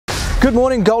Good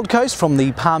morning, Gold Coast, from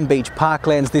the Palm Beach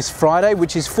Parklands this Friday,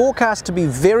 which is forecast to be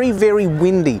very, very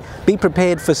windy. Be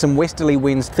prepared for some westerly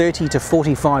winds 30 to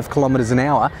 45 kilometres an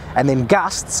hour and then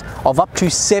gusts of up to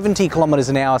 70 kilometres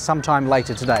an hour sometime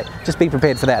later today. Just be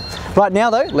prepared for that. Right now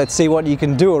though, let's see what you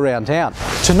can do around town.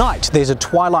 Tonight there's a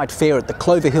twilight fair at the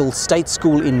Clover Hill State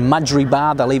School in Mudgee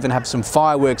Bar. They'll even have some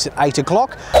fireworks at 8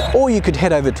 o'clock. Or you could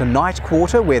head over to Night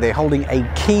Quarter, where they're holding a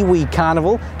Kiwi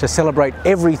Carnival to celebrate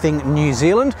everything New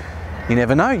Zealand. You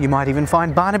never know, you might even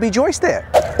find Barnaby Joyce there.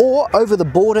 Or over the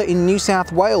border in New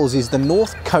South Wales is the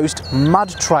North Coast Mud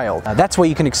Trail. That's where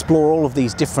you can explore all of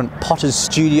these different potters'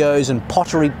 studios and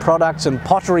pottery products and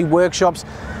pottery workshops.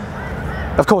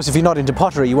 Of course, if you're not into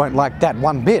pottery, you won't like that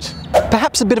one bit.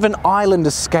 Perhaps a bit of an island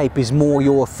escape is more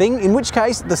your thing, in which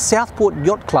case the Southport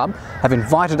Yacht Club have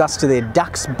invited us to their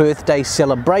Duck's birthday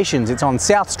celebrations. It's on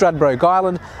South Stradbroke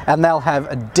Island and they'll have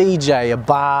a DJ, a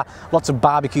bar, lots of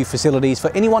barbecue facilities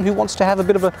for anyone who wants to have a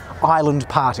bit of an island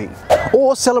party.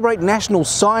 Or celebrate National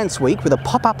Science Week with a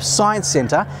pop-up science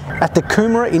centre at the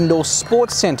Coomera Indoor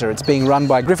Sports Centre. It's being run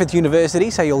by Griffith University,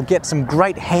 so you'll get some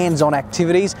great hands-on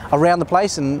activities around the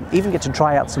place and even get to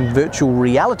try out some virtual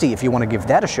reality if you want to give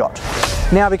that a shot.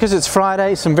 Now, because it's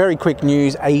Friday, some very quick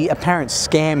news. An apparent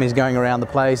scam is going around the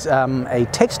place, a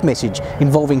text message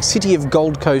involving City of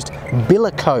Gold Coast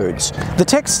biller codes. The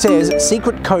text says,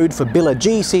 secret code for biller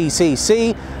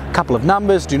GCCC, a couple of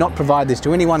numbers, do not provide this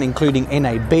to anyone, including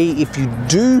NAB. If you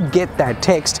do get that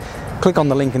text, click on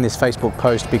the link in this Facebook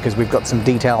post because we've got some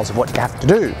details of what you have to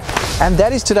do. And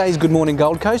that is today's Good Morning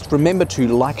Gold Coast. Remember to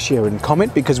like, share and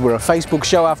comment because we're a Facebook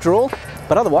show after all.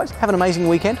 But otherwise, have an amazing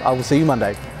weekend. I will see you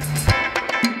Monday.